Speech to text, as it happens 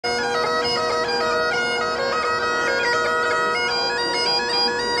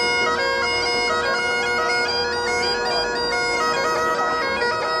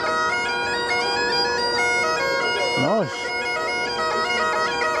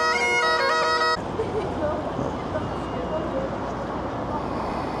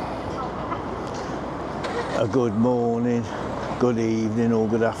A good morning, good evening or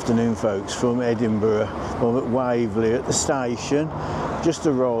good afternoon folks from Edinburgh. I'm at Waverley at the station, just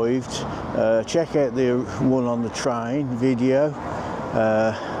arrived. Check out the one on the train video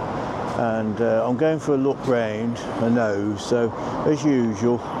and I'm going for a look round my nose, so as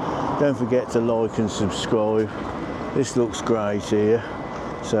usual don't forget to like and subscribe. This looks great here,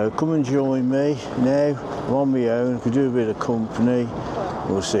 so come and join me now. I'm on my own, could do a bit of company.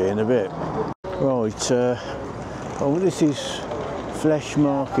 We'll see in a bit. Right, oh, this is Flesh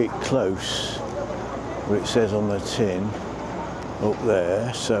Market Close, what it says on the tin up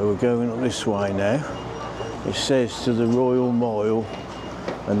there, so we're going up this way now. It says to the Royal Mile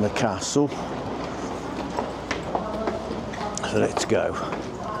and the castle, so let's go.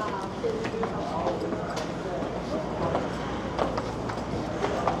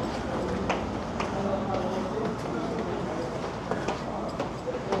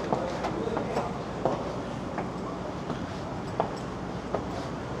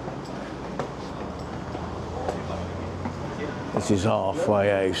 This is Halfway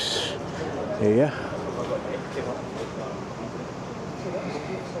House here.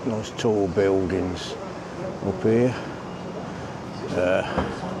 Nice tall buildings up here.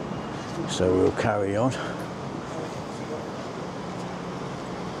 So we'll carry on.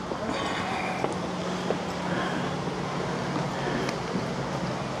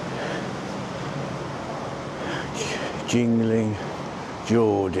 Jingling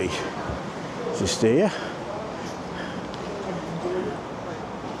Geordie, just here.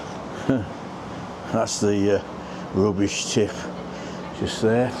 That's the rubbish tip just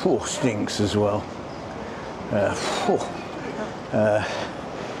there. Oh, stinks as well.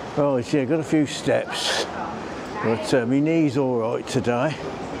 Right, yeah, got a few steps, but my knee's all right today,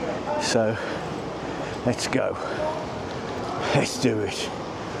 so let's go. Let's do it.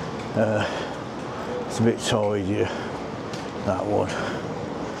 It's a bit tidier, that one.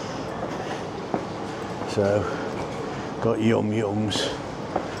 So, got yum-yums.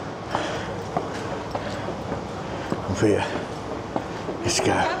 Up here. Let's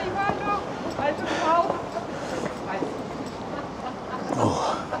go.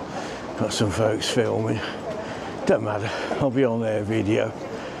 Oh, got some folks filming. Don't matter, I'll be on their video.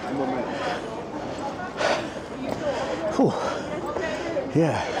 Oh,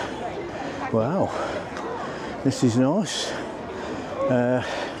 yeah. Wow. This is nice.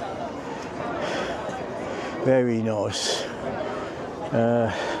 Very nice.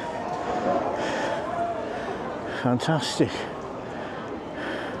 Fantastic.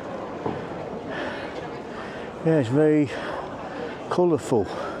 Yeah, it's very colourful.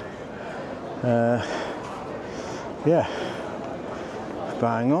 Yeah,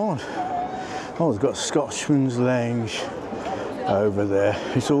 bang on. Oh, it's got Scotchman's Lounge over there.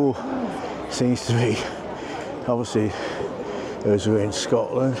 It all seems to be, obviously, those who are in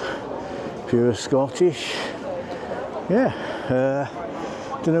Scotland, pure Scottish. Yeah,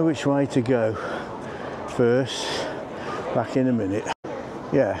 don't know which way to go first. Back in a minute.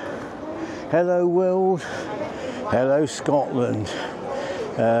 Yeah. Hello world. Hello Scotland.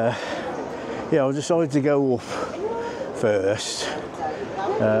 Yeah, I decided to go up first.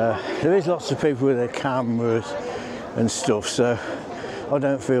 There is lots of people with their cameras and stuff, so I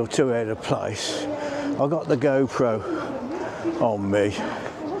don't feel too out of place. I got the GoPro on me,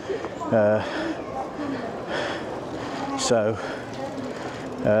 so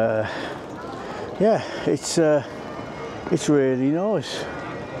yeah, it's really nice.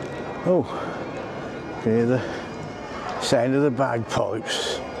 Oh, can hear the sound of the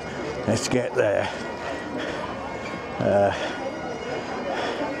bagpipes. Let's get there.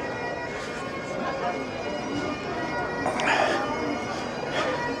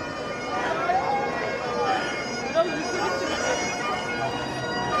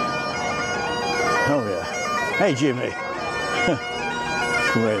 Oh yeah. Hey Jimmy.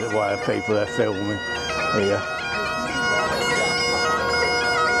 Weird the way people are filming here.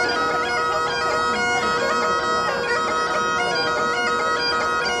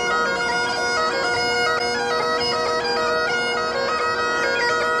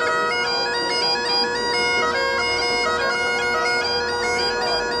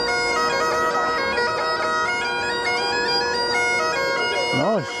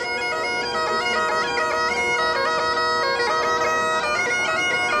 Nice.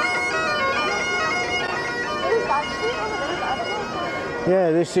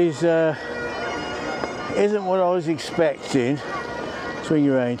 Yeah, this is isn't what I was expecting. Swing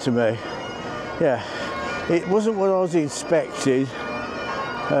around to me. Yeah, it wasn't what I was expecting.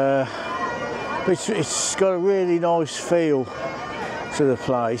 It's got a really nice feel to the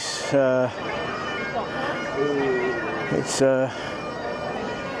place. it's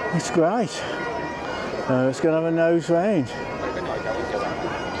great. It's going to have a nose round.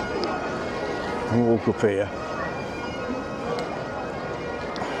 Walk up here.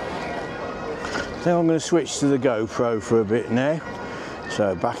 I think I'm going to switch to the GoPro for a bit now.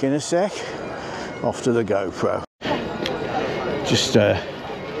 So back in a sec. Off to the GoPro. Just do a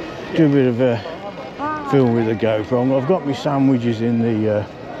bit of a film with the GoPro. I've got my sandwiches in my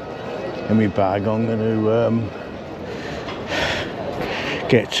bag. I'm going to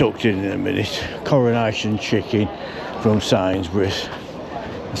get tucked in a minute. Coronation chicken from Sainsbury's.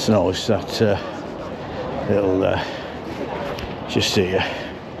 It's nice, that little just here.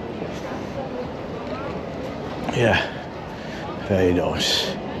 Yeah, very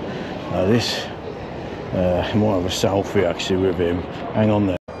nice. Now this, I might have a selfie actually with him. Hang on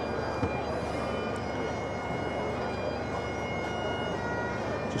there.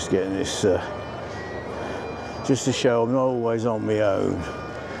 Just getting this, just to show I'm not always on my own.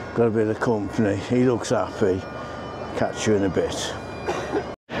 Got a bit of company. He looks happy. Catch you in a bit.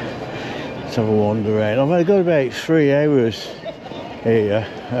 Let's have a wander around. I've only got about 3 hours here.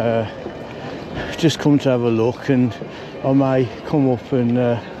 Just come to have a look, and I may come up and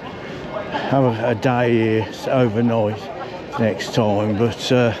have a day here overnight next time.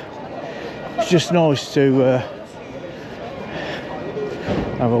 But it's just nice to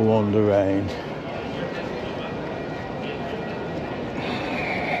have a wander around.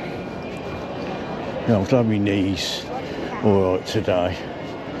 I'm glad my knees all right today.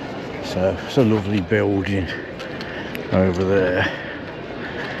 So it's a lovely building over there.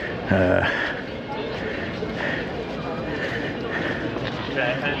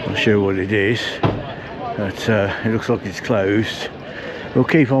 Not sure what it is, but it looks like it's closed. We'll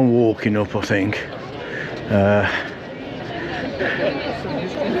keep on walking up, I think.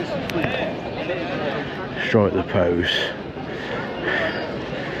 Strike the pose.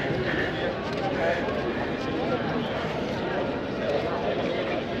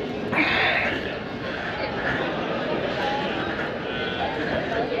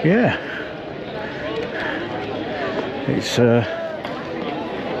 Yeah, it's so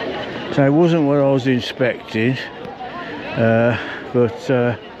it wasn't what I was expecting, but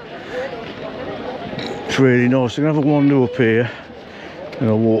it's really nice. I'm gonna have a wander up here and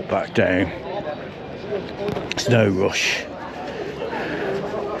I'll walk back down. It's no rush.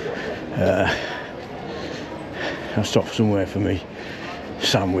 I'll stop somewhere for me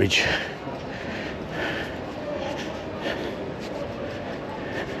sandwich.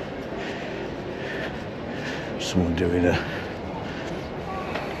 Someone doing a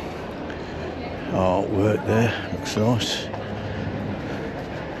artwork there, looks nice.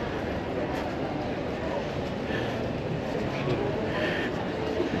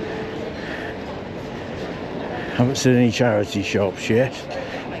 Haven't seen any charity shops yet,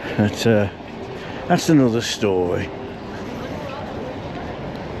 but that's another story.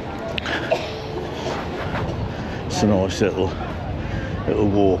 It's a nice little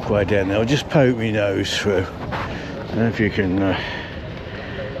walkway down there. I'll just poke my nose through. I don't know if you can,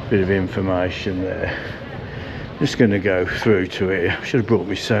 bit of information there. Just going to go through to it. I should have brought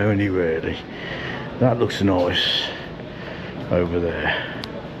my Sony really. That looks nice over there.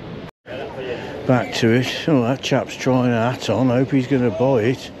 Back to it. Oh, that chap's trying a hat on. I hope he's going to buy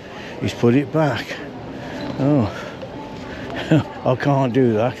it. He's put it back. Oh, I can't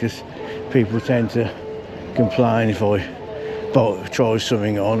do that because people tend to complain if I try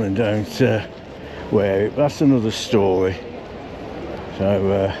something on and don't wear it. But that's another story.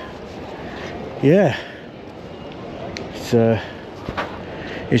 So yeah,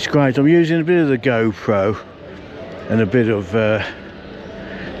 it's great. I'm using a bit of the GoPro and a bit of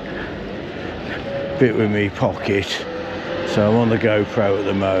bit with me pocket, so I'm on the GoPro at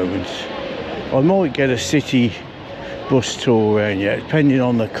the moment. I might get a city bus tour around yet, depending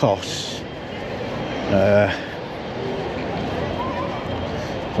on the costs.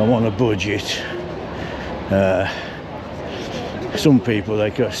 I'm on a budget. Some people, they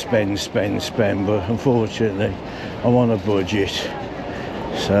got spend, but unfortunately I'm on a budget.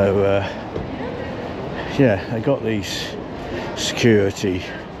 So yeah, I got these security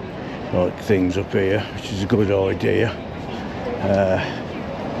like things up here, which is a good idea.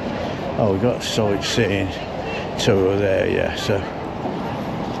 Oh, we got a sightseeing tour there, yeah. So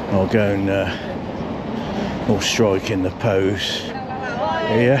I'll go and I'll strike in the pose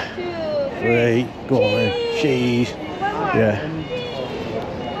here. 3, go on then, cheese, yeah.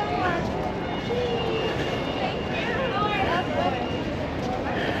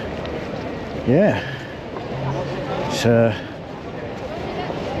 Yeah,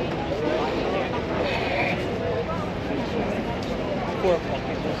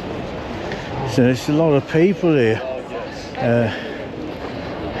 So there's a lot of people here.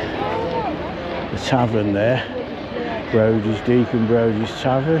 The tavern there, Brody's, Deacon Brody's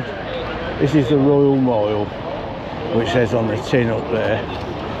Tavern. This is the Royal Mile, which says on the tin up there.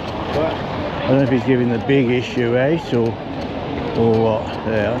 I don't know if he's giving the big issue out or what.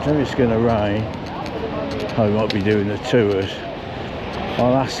 Yeah, I don't think it's going to rain. I might be doing the tours.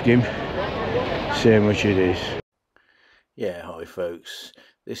 I'll ask him, see how much it is. Yeah, hi folks.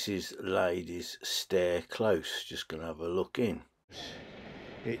 This is Ladies Stair Close. Just going to have a look in.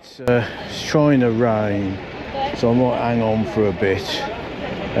 It's trying to rain, so I might hang on for a bit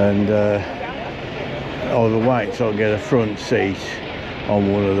and either wait till I get a front seat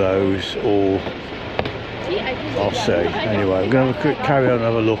on one of those, or I'll see. Anyway, I'm going to have a quick carry on and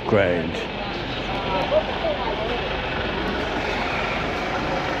have a look round.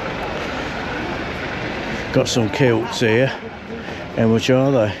 Got some kilts here. How much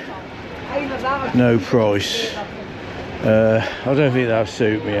are they? No price. I don't think they'll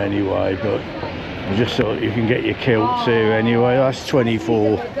suit me anyway, but I just thought you can get your kilts here anyway. That's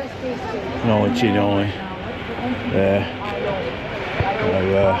 $24.99 there.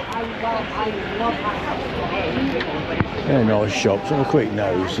 They're nice shops. Have a quick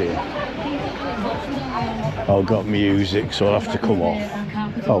nose here. I've got music, so I'll have to come off.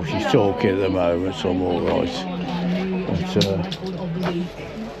 Oh, she's talking at the moment, so I'm all right. But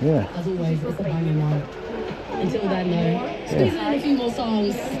yeah. Until then, squeeze in a few more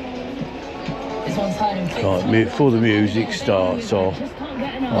songs. This one's right, before the music starts, I'll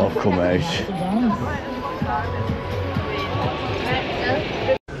come out.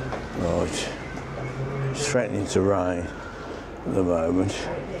 Right, it's threatening to rain at the moment.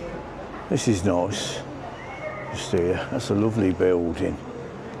 This is nice. Just here, that's a lovely building.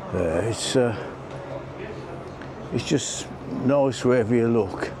 There, it's just nice wherever you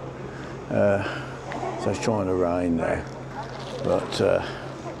look. So it's trying to rain now, but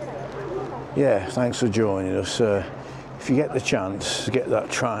yeah, thanks for joining us. If you get the chance to get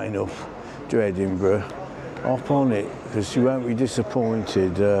that train up to Edinburgh, hop on it, because you won't be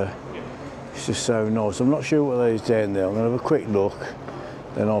disappointed. It's just so nice. I'm not sure what there is down there. I'm going to have a quick look,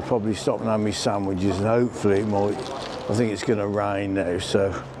 then I'll probably stop and have my sandwiches, and hopefully it might. I think it's going to rain now,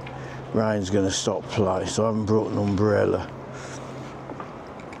 so rain's going to stop play, so I haven't brought an umbrella.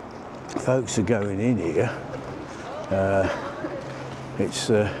 Folks are going in here. It's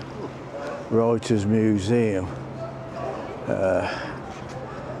the Writers' Museum.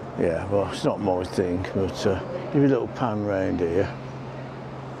 Yeah, well, it's not my thing, but give you a little pan round here.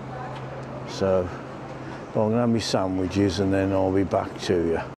 So, well, I'm going to have my sandwiches and then I'll be back to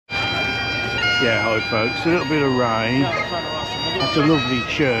you. Yeah, hi folks, a little bit of rain. That's a lovely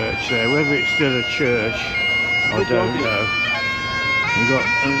church there. Whether it's still a church, I don't know. We've got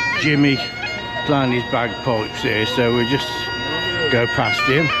Jimmy playing his bagpipes here, so we'll just go past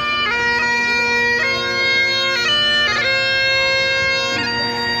him.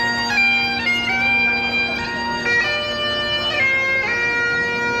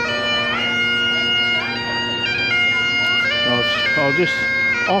 I'll just,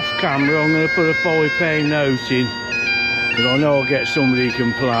 off camera, I'm going to put a £5 note in, because I know I'll get somebody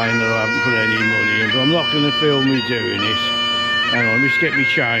complain that I haven't put any money in, but I'm not going to film me doing it. Hang on, let me just get me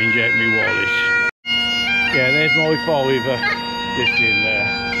change out my wallet. Yeah, there's my £5 just in there.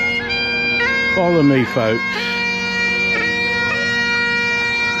 Follow me, folks.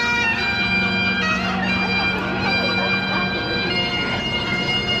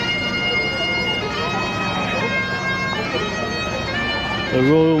 The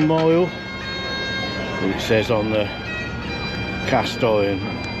Royal Mile, it says on the cast iron,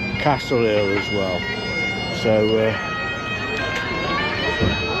 Castle Hill as well. So,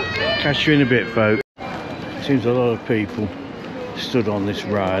 catch you in a bit, folks. Seems a lot of people stood on this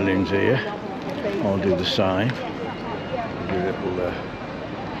railings here. I'll do the same. Do a little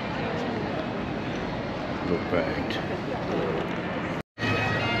look round.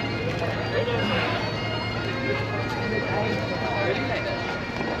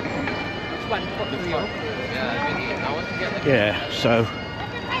 Yeah, so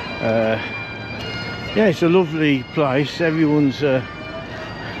yeah, it's a lovely place. Everyone's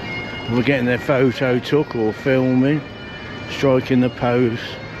we're getting their photo took or filming, striking the pose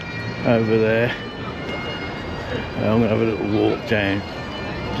over there. I'm going to have a little walk down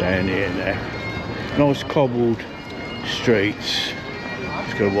here now. Nice cobbled streets.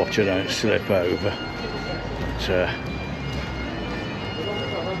 Just got to watch I don't slip over. But,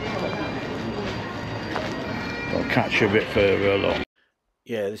 I'll catch you a bit further along.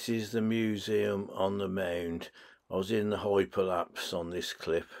 Yeah, this is the museum on the mound. I was in the hyperlapse on this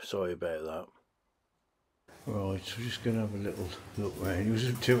clip, sorry about that. Right, so we're just going to have a little look round. He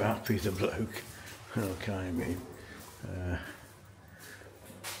wasn't too happy, the bloke, when I came in.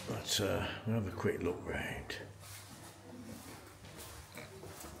 But we'll have a quick look round.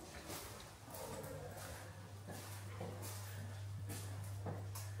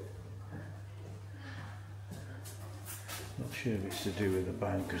 Not sure if it's to do with the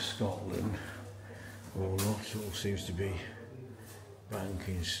Bank of Scotland or not. It all seems to be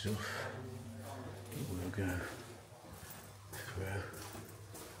banking stuff. We'll go through.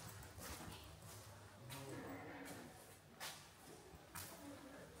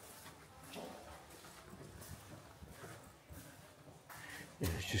 Yeah,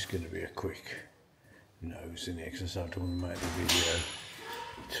 it's just going to be a quick nose in it because I don't want to make the video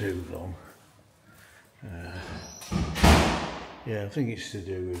too long. Yeah, I think it's to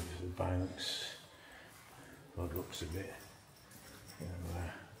do with the banks, by the looks of it. So,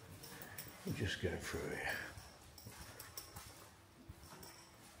 we'll just go through here.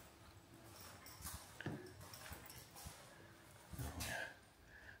 Oh, yeah.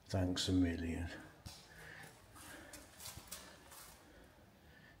 Thanks a million.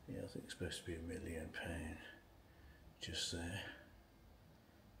 Yeah, I think it's supposed to be £1 million just there.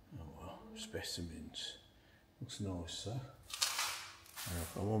 Oh well, specimens. Looks nice though.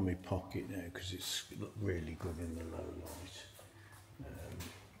 I'm on my pocket now because it's looked really good in the low light.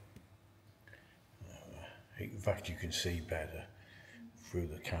 In fact, you can see better through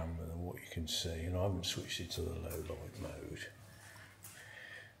the camera than what you can see, and I haven't switched it to the low light mode.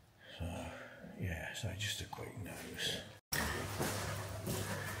 So, yeah, so just a quick nose. I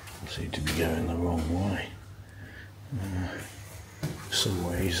seem to be going the wrong way. Some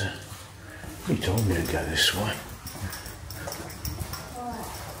ways, he told me to go this way.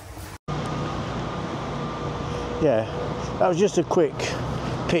 Yeah, that was just a quick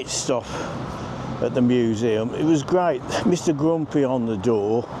pit stop at the museum. It was great. Mr. Grumpy on the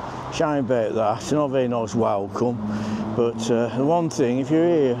door, shame about that, not a very nice welcome. But the one thing, if you're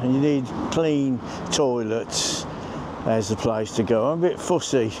here and you need clean toilets, there's the place to go. I'm a bit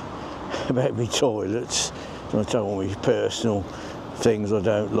fussy about my toilets. I don't want my personal things I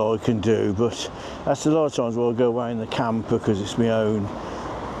don't like and do, but that's a lot of times where I go away in the camper because it's my own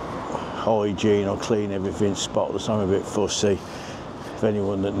hygiene. I clean everything spotless. I'm a bit fussy, if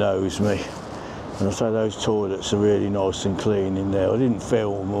anyone that knows me. And I say those toilets are really nice and clean in there. I didn't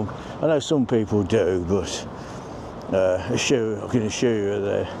film them. I know some people do, but I can assure you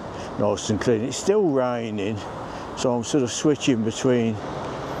they're nice and clean. It's still raining, so I'm sort of switching between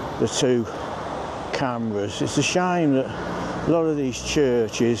the two cameras. It's a shame that a lot of these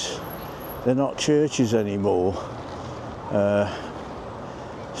churches, they're not churches anymore.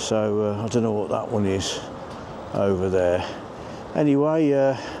 So I don't know what that one is over there.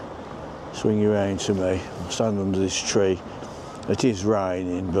 Anyway, swing you around to me. I'm standing under this tree. It is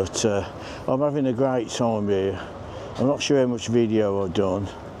raining, but I'm having a great time here. I'm not sure how much video I've done,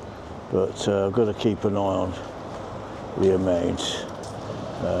 but I've got to keep an eye on the amount.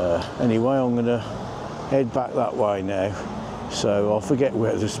 Anyway, I'm going to head back that way now, so I'll forget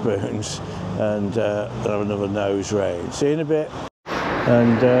Wetherspoons and have another nose round. See you in a bit.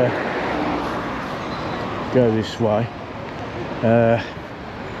 And go this way.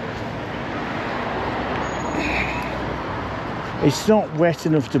 It's not wet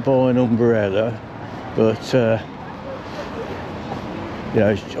enough to buy an umbrella, but you know,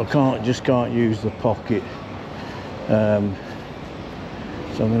 I just can't use the pocket.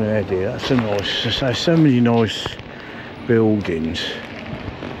 So I'm going to head here. That's a nice. There's so many nice buildings.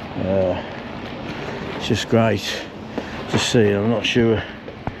 It's just great to see. I'm not sure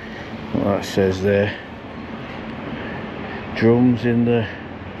what that says there. Drums in the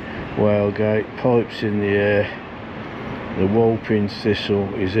whale-gate, pipes in the air. The whooping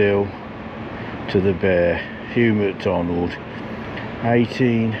thistle is ill to the bear. Hugh MacDonald,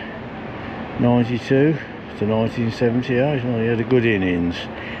 1892 to 1978. Well, he had a good innings.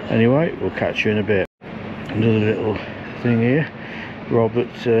 Anyway, we'll catch you in a bit. Another little thing here. Robert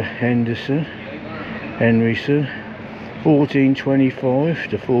Henryson, 1425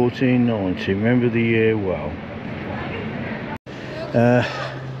 to 1490. Remember the year well.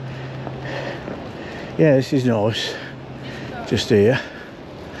 Yeah, this is nice. Just here.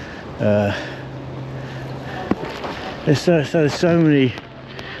 There's so many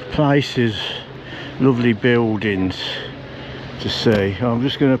places, lovely buildings to see. I'm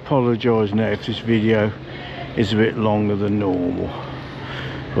just going to apologise now if this video is a bit longer than normal,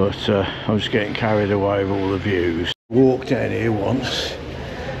 but I'm just getting carried away with all the views. Walked down here once.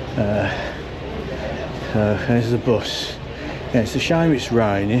 There's the bus. Yeah, it's a shame it's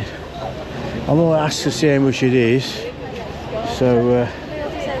raining. I might ask to see how much it is, so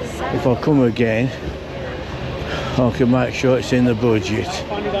if I come again I can make sure it's in the budget.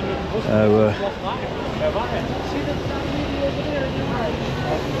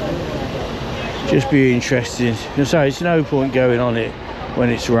 Just be interesting. I say it's no point going on it when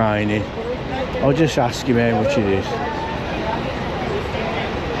it's raining. I'll just ask him how much it is.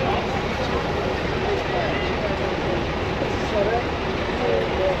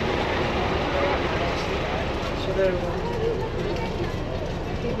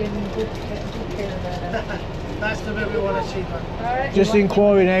 That's the bit we want to see, man. Just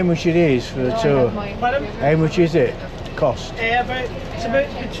inquiring how much it is for the tour. How much is it? Cost? It's about,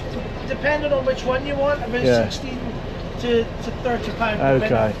 depending on which one you want, about 16 to £30.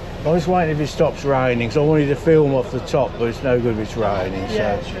 Okay. I'm just waiting if it stops raining, because I wanted to film off the top, but it's no good if it's raining. Yeah, so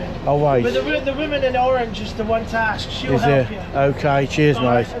that's right. I'll wait. But the woman in orange is the one to ask. She'll help you. Okay, cheers, mate.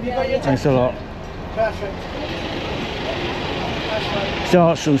 Right, have you got your Thanks a lot. Perfect.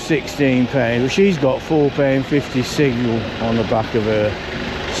 Starts from £16, but she's got £4.50 signal on the back of her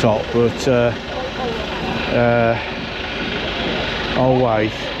top, but I'll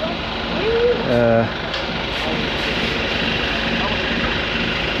wait.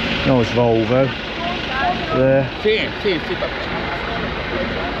 Nice Volvo there.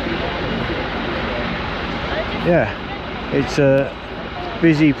 Yeah, it's a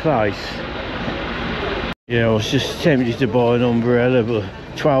busy place. Yeah, I was just tempted to buy an umbrella, but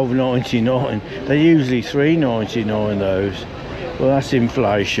 £12.99. They're usually £3.99 those. Well, that's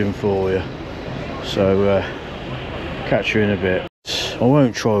inflation for you. So catch you in a bit. I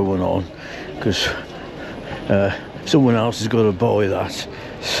won't try one on because someone else has got to buy that.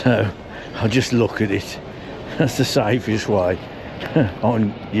 So I'll just look at it. That's the safest way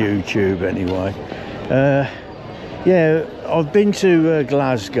on YouTube anyway. Yeah, I've been to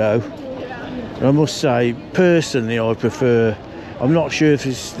Glasgow. I must say, personally, I prefer. I'm not sure if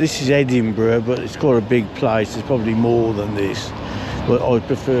this is Edinburgh, but it's quite a big place. There's probably more than this, but I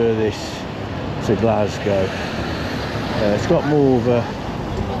prefer this to Glasgow. It's got more of a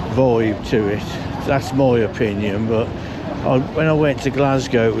vibe to it. That's my opinion. But when I went to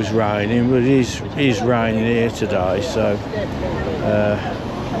Glasgow, it was raining, but it is raining here today. So.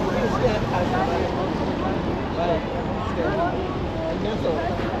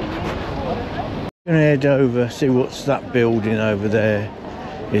 I'm going to head over, see what's that building over there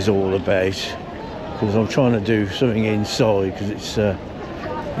is all about, because I'm trying to do something inside because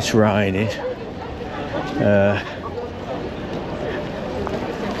it's raining.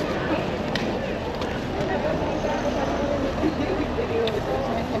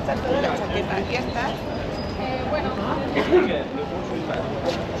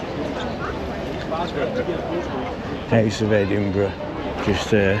 House of Edinburgh,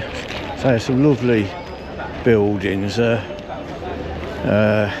 just there. So there's some lovely buildings.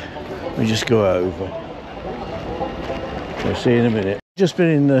 We just go over. We'll see in a minute. Just been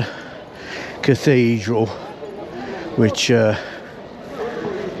in the cathedral, which is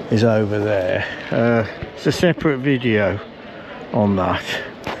over there. It's a separate video on that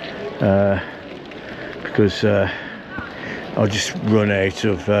because I'll just run out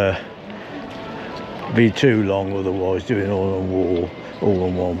of be too long otherwise doing all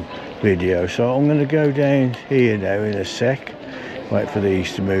on one video. So I'm going to go down here now in a sec, wait for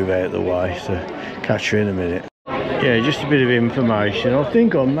these to move out of the way, so catch you in a minute. Yeah, just a bit of information. I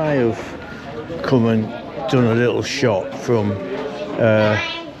think I may have come and done a little shot from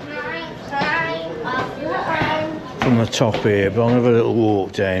the top here, but I'll have a little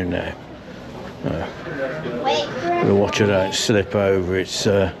walk down now. We'll watch I don't slip over.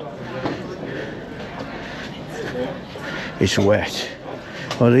 It's wet.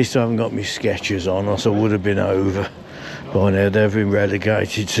 Well, at least I haven't got my Skechers on, else I would have been over by now. They've been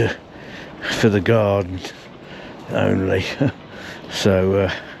relegated for the garden only. So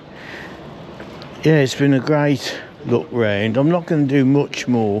yeah, it's been a great look round. I'm not going to do much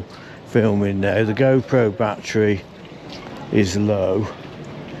more filming now. The GoPro battery is low.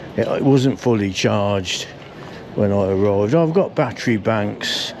 It wasn't fully charged when I arrived. I've got battery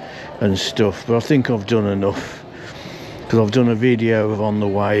banks and stuff, but I think I've done enough. Because I've done a video of on the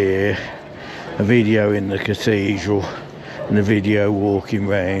way here, a video in the cathedral, and a video walking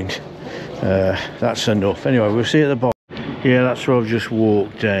round. That's enough. Anyway, we'll see at the bottom. Yeah, that's where I've just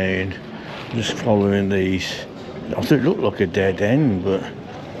walked down, just following these. I thought it looked like a dead end, but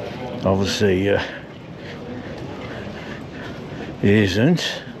obviously it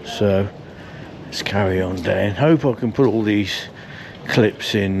isn't. So let's carry on down. Hope I can put all these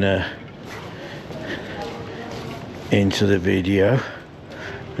clips in into the video.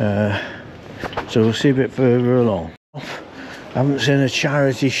 So we'll see a bit further along. I haven't seen a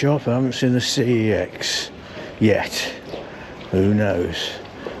charity shop, I haven't seen a CEX yet. Who knows?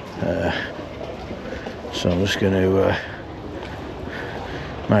 So I'm just going to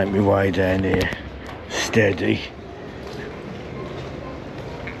make my way down here steady.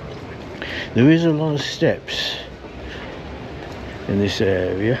 There is a lot of steps in this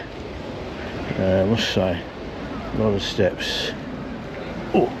area, I must say, a lot of steps.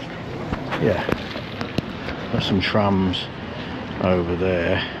 Oh, yeah, there's some trams over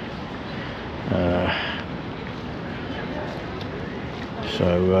there.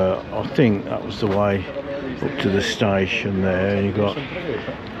 So I think that was the way up to the station there, and you got,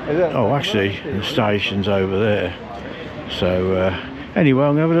 oh actually the station's over there. So anyway,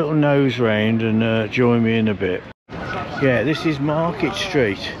 I'm going to have a little nose round and join me in a bit. Yeah, this is Market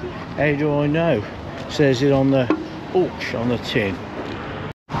Street. How do I know? Says it on the tin.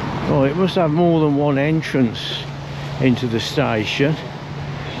 Oh, it must have more than one entrance into the station,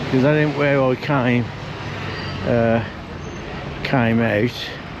 because that ain't where I came out.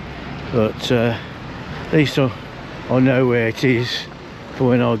 But at least I know where it is for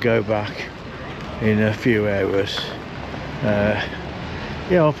when I go back in a few hours.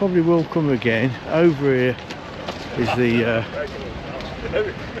 Yeah, I probably will come again. Over here is the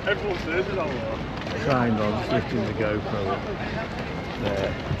train on, just lifting the GoPro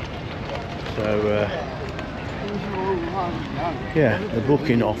there. So yeah, the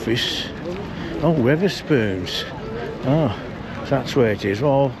booking office. Oh, Wetherspoons. Oh, that's where it is.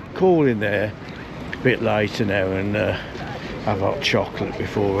 Well, I'll call in there a bit later now and have hot chocolate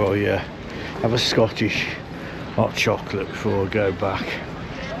before I have a Scottish hot chocolate before I go back.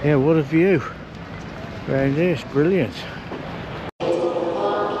 Yeah, what a view around here, it's brilliant.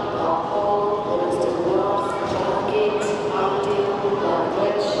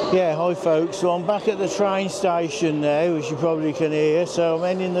 Yeah, hi folks, so I'm back at the train station now, as you probably can hear, so I'm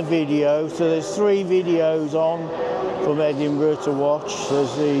ending the video. So there's 3 videos on from Edinburgh to watch.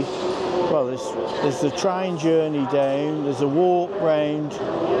 There's the, well, there's the train journey down, there's a walk round,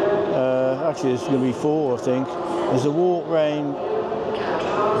 actually there's going to be 4 I think. There's a walk round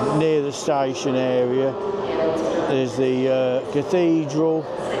near the station area, there's the cathedral,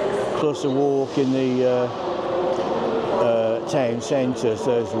 plus a walk in the town centre,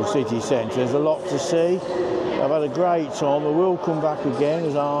 so city centre. There's a lot to see. I've had a great time. I will come back again,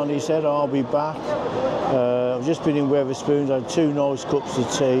 as Arnie said. I'll be back. I've just been in Wetherspoons. I had 2 nice cups of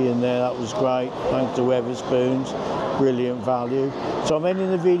tea in there. That was great. Thanks to Wetherspoons. Brilliant value. So I'm ending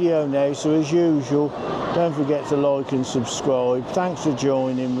the video now. So as usual, don't forget to like and subscribe. Thanks for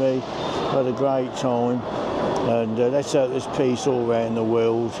joining me. I had a great time. And let's hope there's peace all around the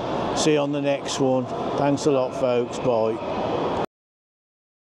world. See you on the next one. Thanks a lot, folks. Bye.